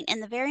some point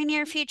in the very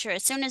near future,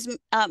 as soon as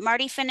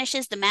Marty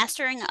finishes the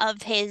mastering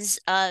of his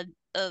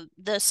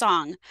the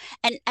song,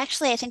 and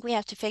actually I think we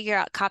have to figure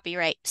out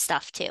copyright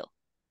stuff too.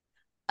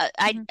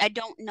 Mhm. I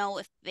don't know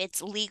if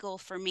it's legal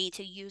for me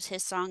to use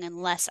his song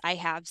unless I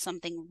have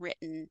something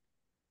written.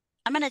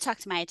 I'm gonna talk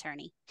to my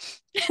attorney.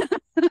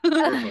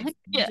 Perfect.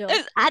 Yeah,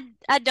 Sure.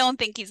 I don't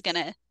think he's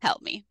gonna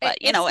help me, It, but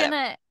it's whatever.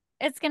 gonna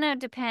it's gonna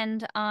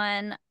depend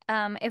on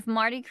if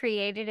Marty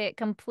created it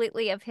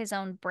completely of his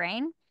own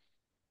brain.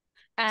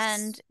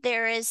 And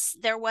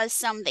There was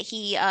some that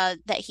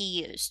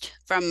he used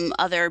from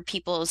other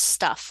people's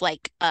stuff,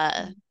 like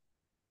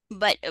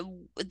but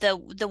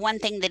the one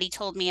thing that he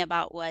told me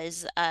about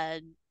was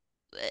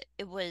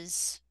it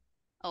was,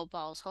 oh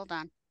balls, hold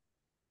on.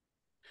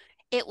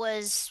 It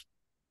was,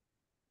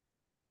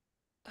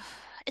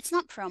 it's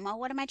not promo.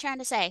 What am I trying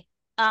to say?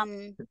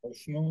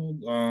 Promotional,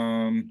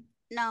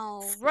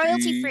 No,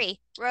 royalty free, free.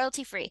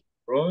 Royalty free.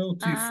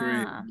 royalty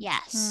free. ah,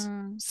 Yes.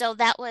 hmm, So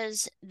that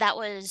was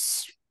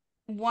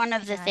one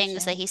of the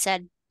things that gotcha. he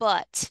said,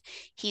 but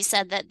he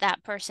said that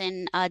that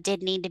person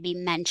did need to be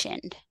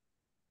mentioned.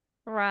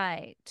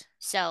 Right.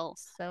 So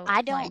So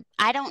I like don't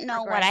I don't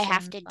know what I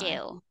have progression, to fine.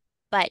 do,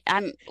 but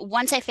I'm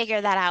once I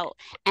figure that out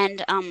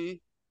and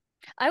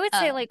I would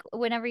say uh like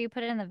whenever you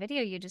put it in the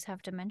video, you just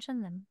have to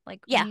mention them.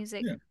 Like yeah,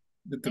 music, Yeah.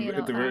 you At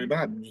know, the very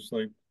bottom, just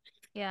like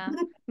yeah.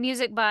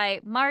 Music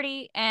by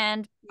Marty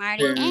and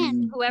Marty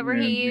and whoever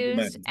he Reba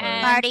used, McEntire.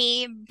 and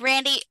Marty,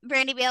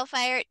 Brandy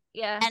Balefire,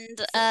 yeah,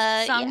 and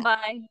sung yeah,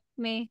 by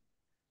me.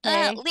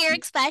 Hey,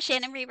 lyrics by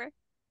Shannon Reber.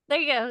 there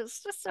you go.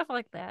 It's just stuff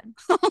like that.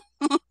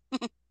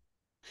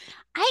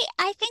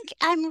 I think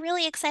I'm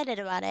really excited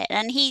about it,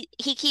 and he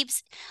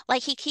keeps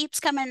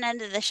coming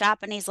into the shop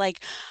and he's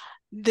like,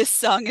 "This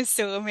song is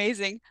so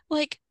amazing!"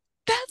 Like,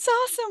 that's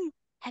awesome.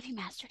 Have you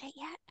mastered it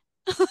yet?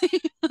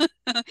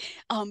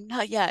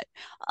 Not yet.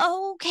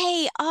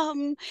 Okay,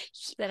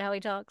 Is that how he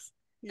talks?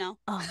 no,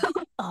 Um,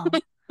 um,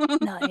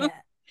 not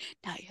yet.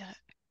 not yet.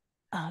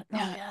 Not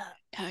Yeah, yet.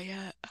 not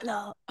yet.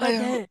 No, I but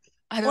don't, dude,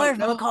 I don't where's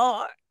my know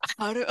car?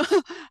 how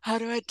to, how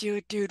do I do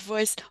a dude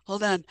voice?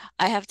 Hold on,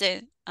 I have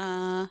to.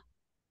 I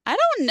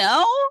don't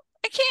know.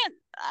 I can't.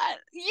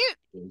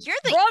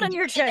 Broaden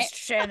your You're the chest,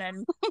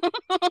 Shannon.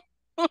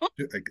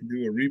 I can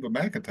do a Reba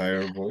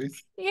McEntire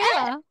voice.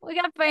 Yeah, we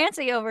got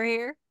fancy over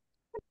here.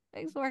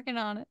 He's working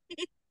on it.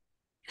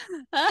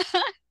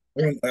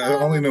 I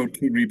only know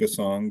two Reba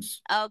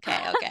songs.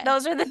 Okay, okay.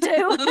 Those are the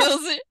two. Those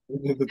are,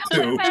 Those are the We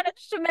two.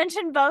 managed to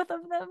mention both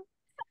of them.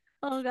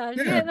 Oh gosh,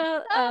 Yeah, you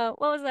know,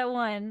 what was that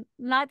one?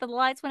 Night the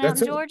lights went out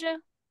that's in it. Georgia.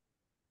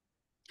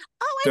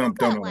 oh, I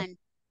Don't know that know. one.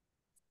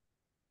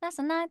 That's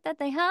the night that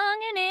they hung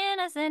an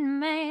innocent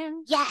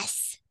man.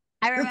 Yes,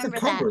 I That's a remember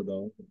that. cover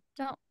though.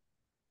 Don't,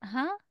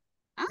 huh?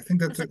 Huh?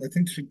 Is it? I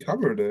think she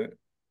covered it.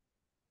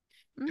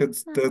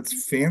 Because I that's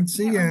can't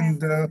Fancy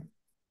and remember.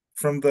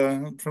 from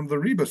the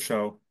Reba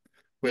show,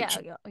 Yeah, which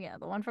yeah, yeah,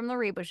 the one from the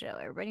Reba show.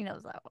 Everybody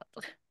knows that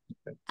one.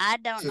 I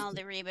don't just know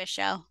the Reba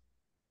show.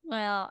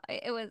 Well,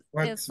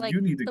 what it's like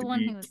you need to the one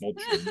he be was.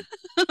 cultured.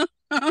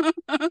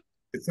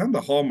 It's on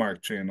the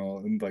Hallmark Channel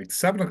and like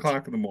 7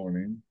 o'clock in the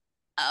morning.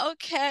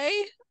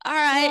 Okay. All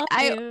right.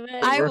 Well,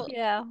 I Or will.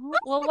 yeah,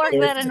 we'll work or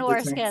that into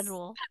our it's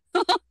schedule.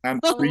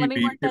 on Well, let me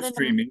Freebie work that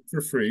into.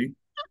 For free.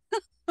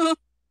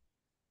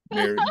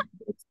 Mary,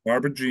 it's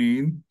Barbara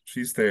Jean,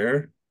 she's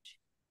there.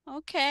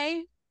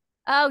 Okay.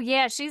 Oh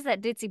yeah, she's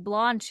that ditzy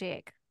blonde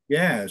chick.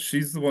 Yeah,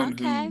 she's the one Okay.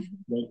 who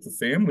woke the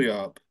family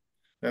up.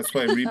 That's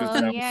why Reba's Oh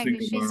now a yeah, 'cause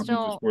single she mom who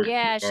just stole. works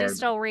too Yeah, she hard.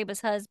 stole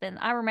Reba's husband.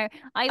 I remember.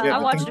 Yeah, I but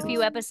watched don't a you?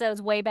 few Oh,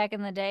 episodes way back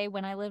in the day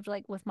when I lived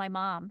like with my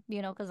mom.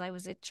 You know, because I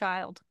was a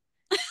child,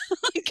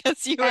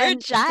 because you were a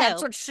and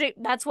child.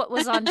 that's what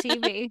was on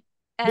TV.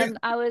 Yeah,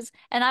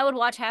 And I would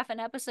watch half an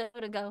episode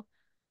and go,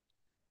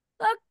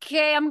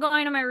 Okay, I'm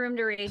going to my room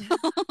to read.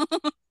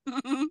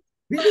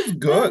 It is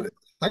good.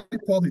 High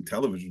quality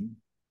television.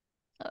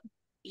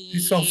 She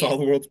solves Yeah. all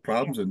the world's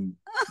problems in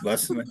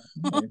less than an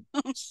hour.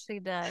 She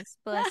does.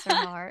 Bless her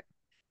heart.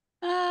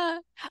 Uh,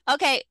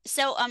 okay,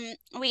 so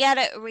we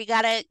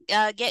gotta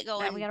get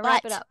Yeah, we going, gotta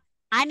wrap it but up.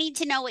 I need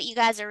to know what you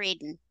guys are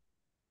reading.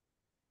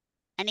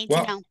 I need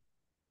to Well, know.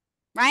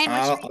 Ryan,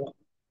 what you uh, reading?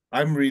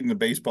 I'm reading a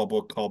baseball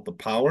book called The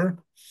Power,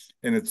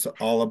 and it's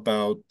all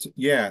about,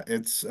 yeah,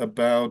 it's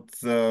about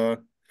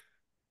the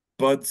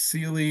Bud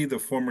Selig, the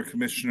former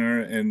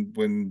commissioner, and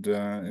when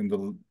in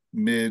the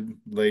mid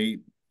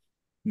late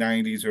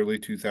 90s, early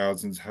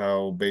 2000s,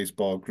 how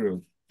baseball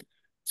grew.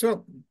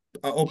 So,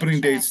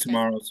 opening day's Interesting.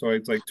 tomorrow, so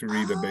I'd like to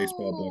read a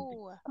baseball book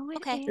Oh, Oh, it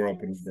okay. for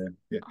opening is. day.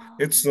 Yeah,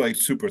 it's Oh, like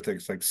super thick.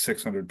 It's like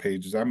 600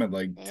 pages. I'm at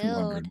like Dude.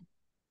 200.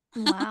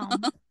 wow.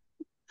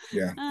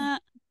 Yeah. Uh,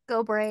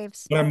 Go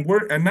Braves. But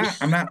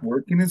I'm not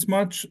working as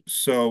much.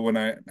 So when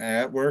I'm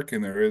at work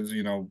and there is,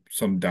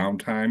 some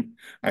downtime,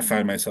 I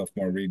find Hmm. myself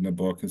more reading a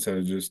book instead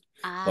of just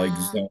like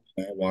ah. zoning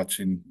out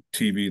watching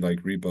TV like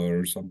Reba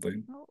or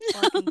something. Oh,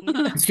 lucky you.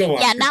 I still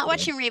watch Yeah, it not though.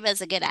 watching Reba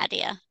is a good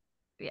idea.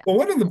 Yeah. Well,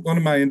 one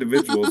of my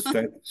individuals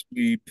that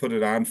we put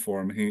it on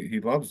for him, he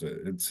loves it.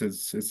 It's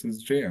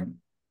his jam.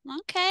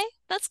 Okay,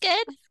 that's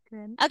good. That's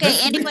good. Okay,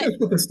 That's I Andy, think what? that's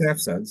what the staff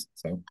says.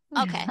 So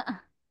Okay,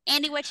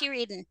 Andy, what you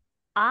reading?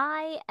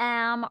 I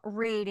am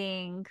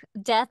reading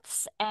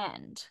Death's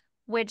End,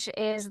 which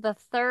is the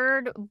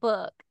third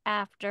book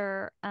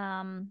after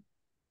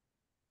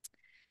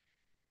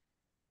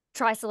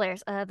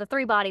Trisolaris, the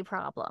three body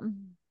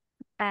problem.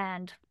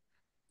 And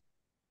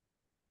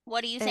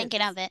What are you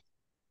thinking it's of it?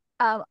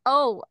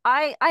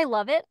 I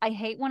love it. I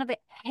hate one of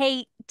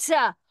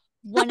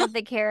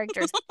the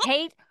characters.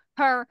 Hate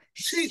her.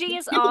 she She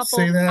is people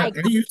say awful. that. I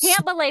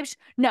can't believe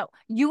no,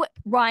 you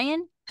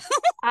Ryan,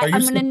 Are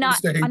you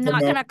supposed to hate I'm them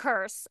not though? gonna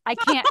curse. I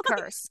can't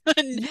curse.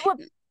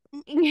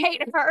 You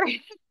hate her.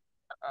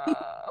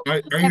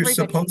 Are you Everybody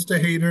supposed hates to her.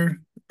 hate her?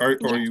 Or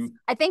Yes, you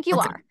I think you okay?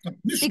 are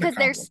Mission because accomplished.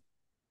 there's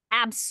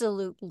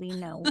absolutely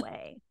no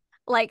way.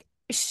 Like,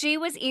 she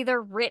was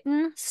either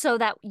written so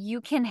that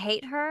you can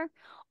hate her,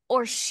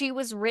 or she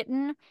was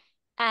written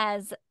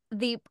as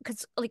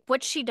because like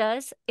what she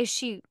does is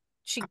she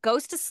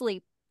goes to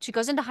sleep, she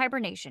goes into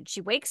hibernation,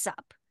 she wakes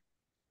up,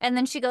 and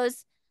then she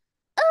goes,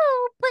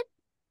 "Oh, but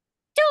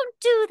don't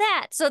do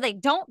that." So they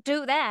don't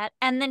do that,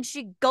 and then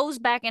she goes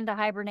back into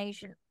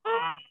hibernation.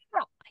 I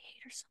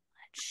hate her so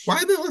Why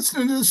much. are they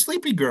listening to the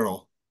Sleepy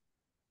Girl?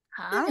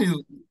 Huh?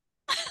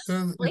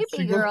 No,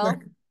 she Sleepy goes back.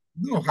 girl.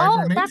 No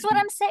Oh, that's what hibernation.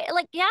 I'm saying.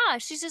 Like, yeah,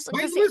 she's just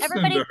Why are you because listening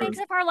everybody to her? thinks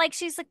of her like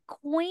she's a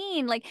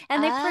queen, like,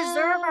 and they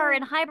preserve her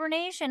in Oh,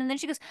 hibernation. And then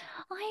she goes,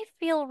 I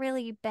feel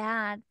really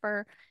bad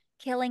for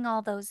killing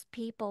all those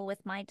people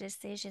with my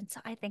decision.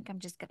 So I think I'm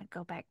just gonna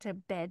go back to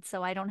bed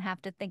so I don't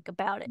have to think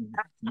about it.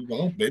 You've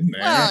all been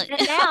well,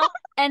 there.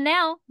 And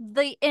now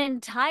the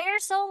entire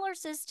solar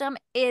system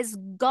is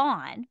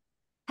gone,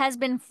 has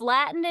been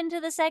flattened into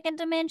the second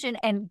dimension,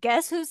 and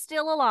guess who's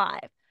still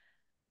alive?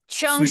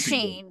 Chung Sleepy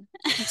Girl. Sheen.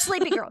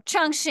 Sleepy girl,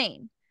 Chung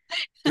Sheen.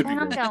 Sleepy And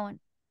I'm Girl. going,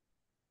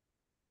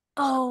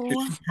 Is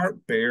oh, she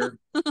part bear?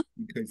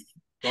 Because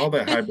all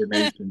that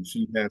hibernation,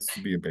 she has to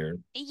be a bear.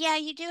 yeah,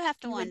 you do have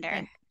to you would wonder.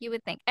 think. You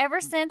would think.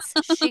 Ever since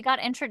she got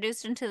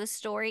introduced into the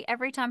story,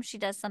 every time she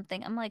does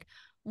something, I'm like,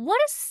 what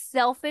a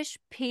selfish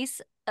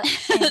piece.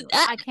 Anyway,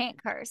 I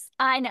can't curse.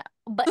 I know.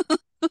 But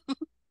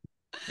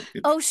It's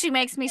oh, she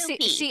makes me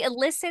Snoopy. she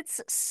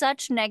elicits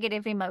such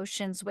negative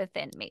emotions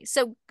within me.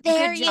 So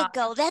There good you job.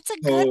 go. That's a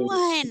good so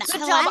one.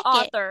 Good I job, like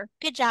it. author.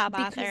 Good job,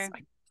 Because author. I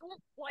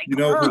don't like you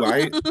know her. who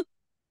I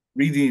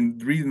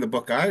reading the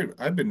book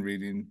I've been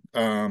reading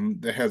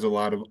that has a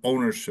lot of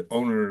owners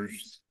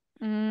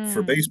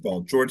for Mm.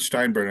 baseball. George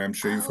Steinbrenner. I'm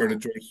sure you've heard of Oh,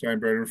 George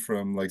Steinbrenner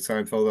from like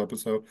Seinfeld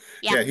episode.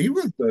 yeah. Yeah, he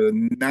was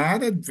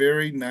not a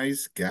very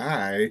nice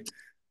guy.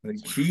 Like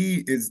Yeah.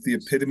 he is the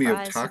epitome of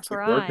Surprise,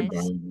 toxic work surprise.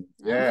 environment.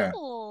 Yeah.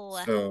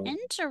 Oh, So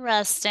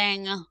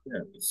interesting. yeah.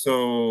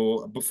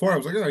 So before I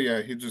was like, oh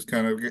yeah, he's just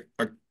kind of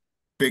a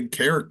big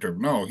character.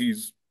 No,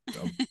 he's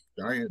a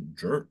giant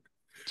jerk.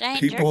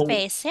 Giant jerk People.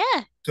 face.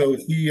 Yeah. So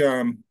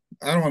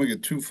I don't want to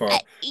get too far,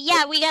 but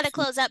Yeah, we gotta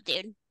close up,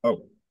 dude.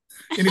 oh,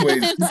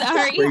 anyways, people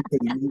are Sorry. afraid to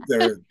leave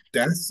their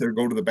desks or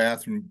go to the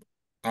bathroom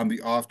on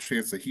the off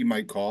chance that he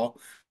might call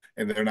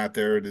and they're not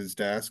there at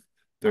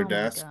their Oh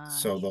my desk,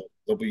 so gosh.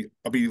 they'll be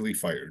immediately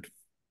fired.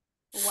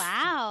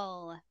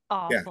 Wow.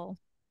 Yeah, Awful.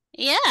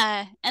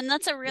 Yeah, and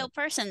that's a yeah, real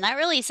person. That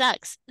really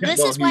sucks. yeah.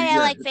 This Well, is why I yeah,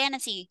 like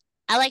fantasy.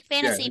 I like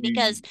yeah. fantasy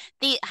because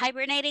the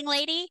hibernating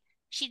lady,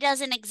 she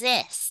doesn't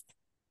exist.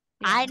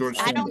 Yeah. George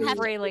I I don't have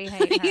Steinbrenner. to really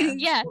hate her.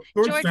 Yeah, George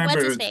George,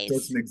 what's his Steinbrenner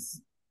face?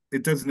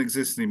 it doesn't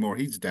exist anymore.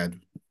 He's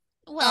dead.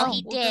 Well, Oh,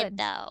 he well, did good.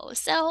 though.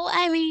 So,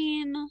 I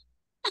mean,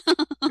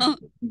 Yeah.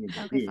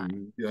 all Okay,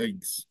 fine.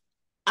 Yikes.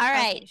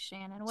 right. Okay,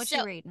 Shannon, what you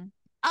So, reading?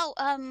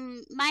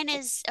 mine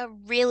is a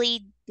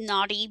really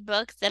naughty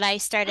book that I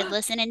started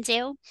listening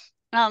to.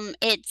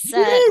 It's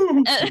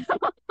Woo!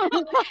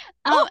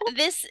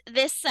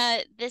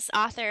 this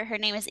author, her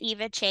name is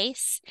Eva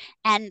Chase,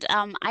 and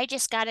I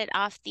just got it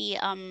off the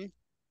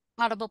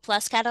Audible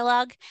Plus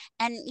catalog,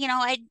 and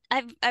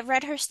I've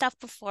read her stuff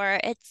before.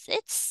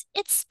 It's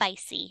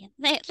spicy.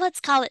 Let's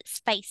call it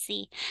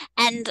spicy,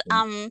 and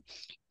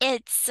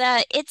it's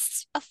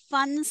a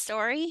fun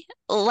story.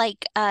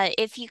 Like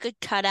if you could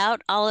cut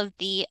out all of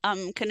the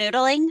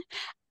canoodling,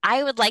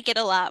 I would like it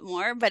a lot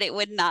more, but it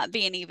would not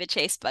be an Eva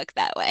Chase book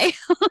that way.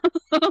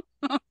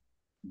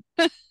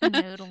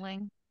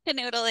 Noodling.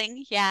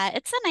 Canoodling, yeah,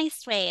 it's a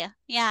nice way.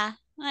 Yeah,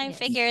 I Yes,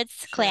 figure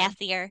it's sure.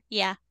 classier.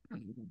 Yeah. It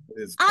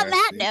is On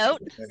that classy.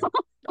 note,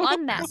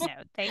 On that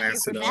note, thank you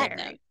Class for it on up. that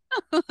sharing.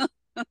 note.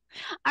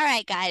 All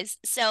right, guys.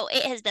 So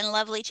it has been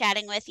lovely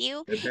chatting with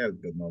you. It has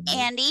been lovely.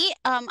 Andie,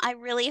 I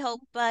really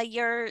hope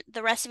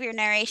the rest of your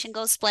narration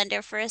goes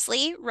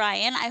splendiferously.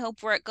 Ryan, I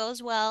hope work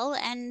goes well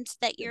and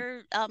that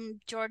your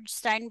George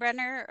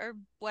Steinbrenner or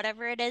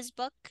whatever it is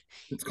book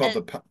It's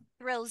called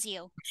thrills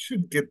you. I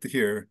should get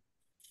here.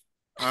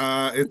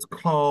 It's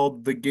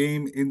called The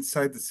Game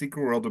Inside the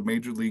Secret World of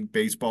Major League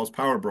Baseball's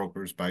Power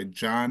Brokers by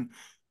John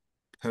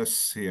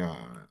Pescia.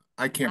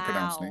 I can't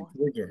pronounce names.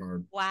 Wow. Words are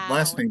hard.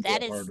 Last Wow. names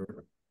are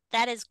harder.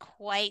 That is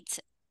quite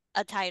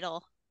a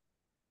title.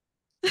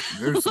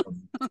 There's a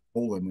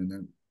colon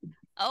in it.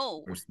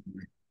 Oh, Or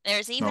something.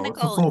 there's even No, a it's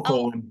a colon. full Oh.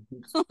 colon.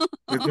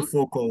 It's a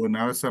full colon,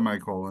 not a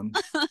semicolon.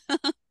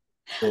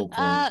 Full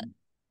Uh, colon.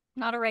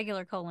 Not a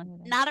regular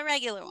colon. not a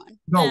regular one.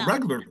 No, No.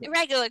 regular.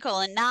 Regular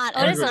colon, not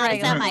Oh, it is a not a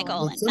regular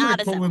colon. semicolon. The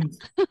Not a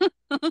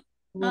semicolon.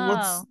 Well,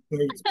 Oh.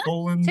 there's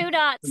colon 2 and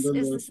dots then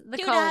is the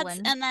two dots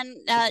colon. and then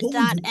the colon's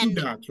dot a two and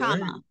dots, right?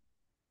 comma.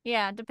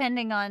 Yeah,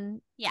 depending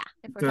on Yeah,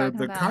 if we're The talking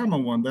the about. comma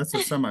one, that's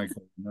a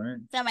semicolon, right?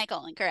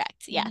 semicolon,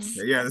 correct. Yes.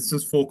 Yeah, yeah, it's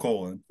just full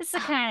colon. It's a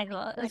Oh kind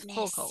my of it's full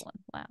goodness.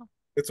 colon. Wow.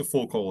 It's a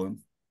full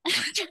colon. I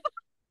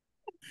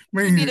You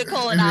mean, need a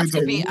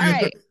colonoscopy. All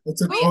right.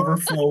 it's an We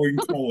overflowing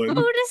colon.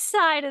 Who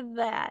decided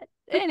that?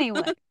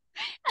 Anyway.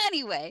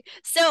 anyway,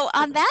 so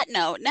on that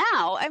note,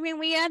 now, I mean,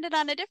 we ended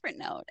on a different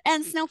note,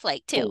 and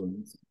Snowflake too.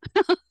 Colons.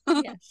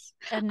 Yes.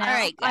 And All now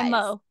right, I guys.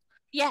 mow.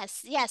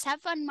 Yes, yes,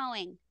 have fun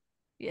mowing.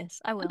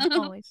 Yes, I will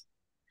always.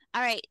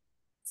 All right.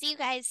 See you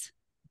guys.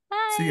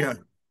 Bye. See ya.